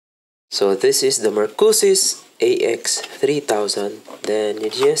So this is the MERCUSYS AX3000. Then you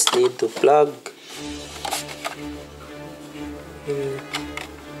just need to plug here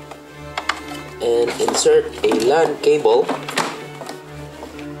and insert a LAN cable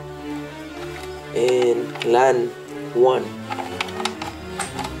in LAN 1.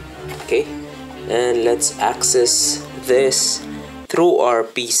 Okay, and let's access this through our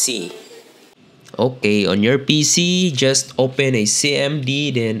PC. Okay, on your PC, just open a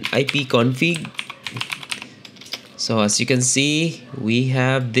CMD, then ipconfig. So as you can see, we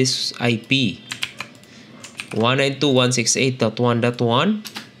have this IP 192.168.1.1.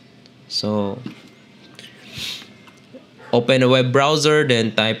 So open a web browser,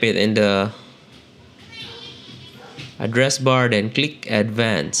 then type it in the address bar, then click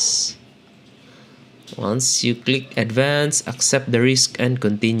advance. Once you click advance, accept the risk and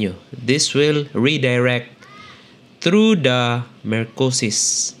continue. This will redirect through the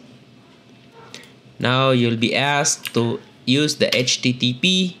MERCUSYS. Now you'll be asked to use the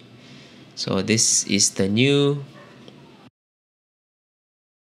HTTP. So this is the new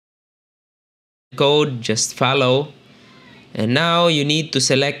code, just follow. And now you need to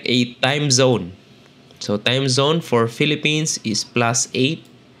select a time zone. So time zone for Philippines is +8.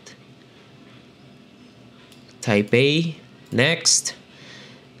 Type A, next.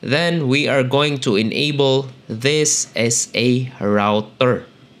 Then we are going to enable this as a router.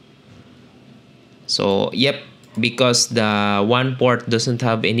 So yep, because the one port doesn't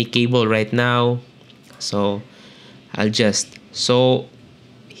have any cable right now, so I'll just, so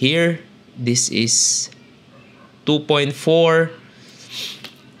here this is 2.4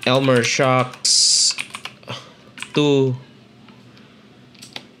 Elmer Shocks 2.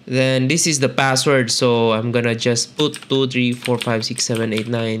 Then this is the password, so I'm gonna just put 2, 3, 4, 5, 6, 7, 8,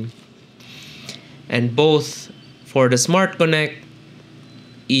 9. And both for the Smart Connect,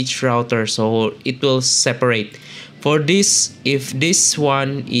 each router, so it will separate. For this, if this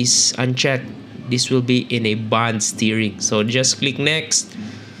one is unchecked, this will be in a band steering. So just click next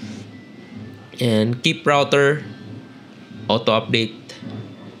and keep router auto update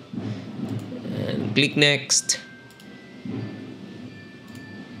and click next.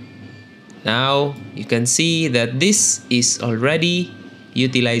 Now you can see that this is already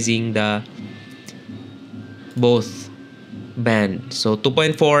utilizing the both band, so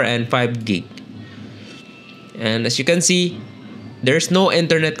 2.4 and 5 gig. And as you can see, there's no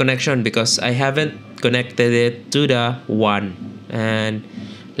internet connection because I haven't connected it to the one. And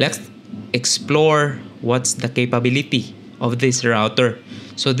let's explore what's the capability of this router.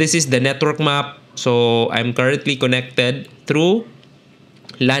 So this is the network map. So I'm currently connected through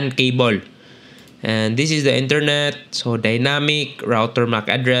LAN cable, and this is the internet. So dynamic router MAC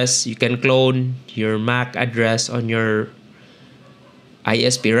address, you can clone your MAC address on your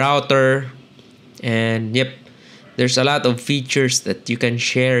ISP router. And yep, there's a lot of features that you can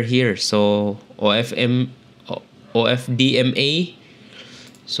share here. So OFDMA,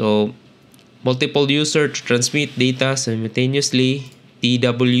 so multiple user to transmit data simultaneously,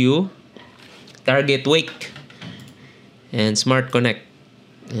 TW, target wake, and Smart Connect.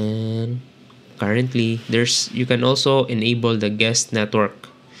 And currently you can also enable the guest network.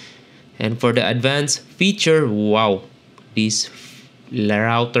 And for the advanced feature, wow, this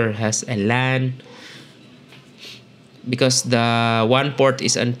router has a LAN. Because the one port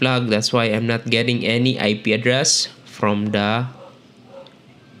is unplugged, that's why I'm not getting any IP address from the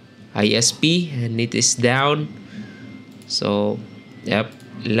ISP, and it is down. So yep,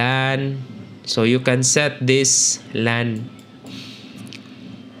 LAN. So you can set this LAN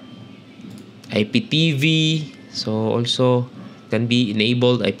IPTV, so also can be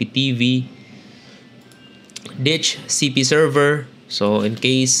enabled IPTV, ditch CP server, so in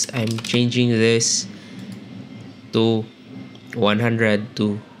case I'm changing this to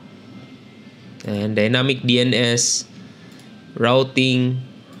 102, and dynamic DNS, routing,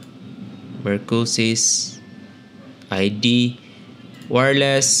 MERCUSYS, ID,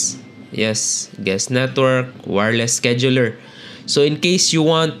 wireless, yes, guest network, wireless scheduler. So in case you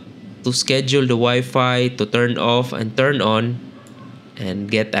want to schedule the Wi-Fi to turn off and turn on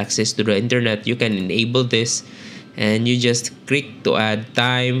and get access to the internet, you can enable this, and you just click to add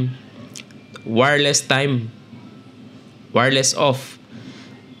time, wireless off,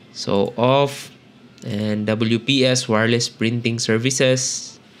 so off, and WPS, wireless printing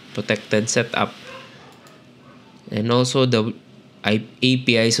services, protected setup, and also the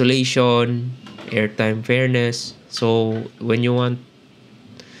AP isolation, airtime fairness. So when you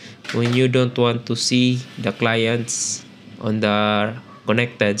don't want to see the clients on the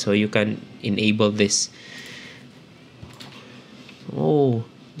connected, so you can enable this. Oh,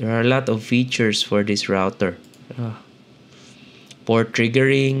 There are a lot of features for this router. Port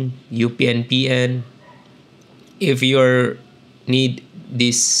triggering, UPnPN. If you need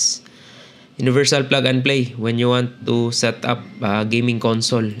this universal plug and play when you want to set up a gaming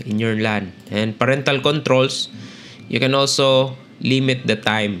console in your LAN. And parental controls, you can also limit the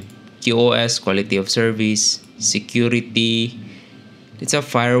time, QoS, quality of service, security. It's a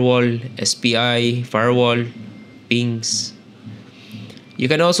firewall, SPI, firewall, pings. You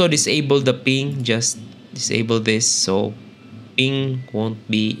can also disable the ping, just disable this so ping won't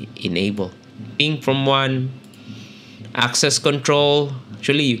be enabled. Ping from one, access control.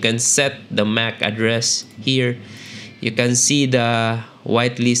 Actually, you can set the MAC address here. You can see the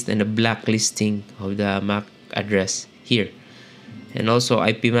whitelist and the blacklisting of the MAC address here. And also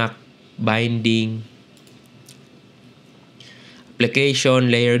IPMAC binding,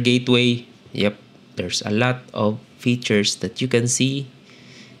 application, layer gateway. Yep, there's a lot of features that you can see.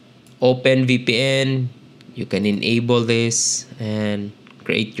 Open VPN, you can enable this and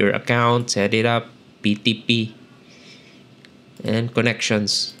create your account, set it up, PTP, and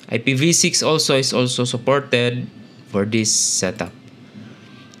connections. IPv6 also is also supported for this setup.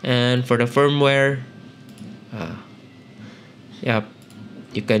 And for the firmware,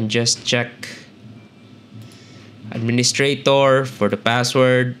 you can just check administrator for the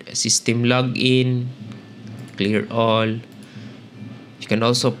password, system login, clear all. You can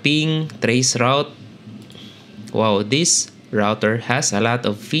also ping, trace route. Wow, this router has a lot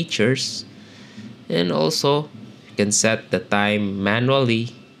of features. And also you can set the time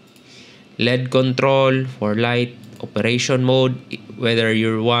manually. LED control for light, operation mode, whether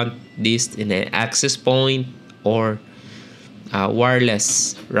you want this in an access point or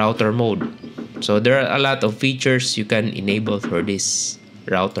wireless router mode. So there are a lot of features you can enable for this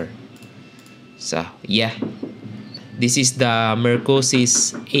router. So yeah, this is the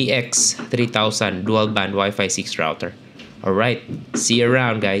MERCUSYS AX3000 dual band Wi-Fi 6 router. Alright, see you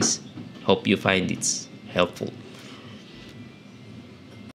around guys. Hope you find it helpful.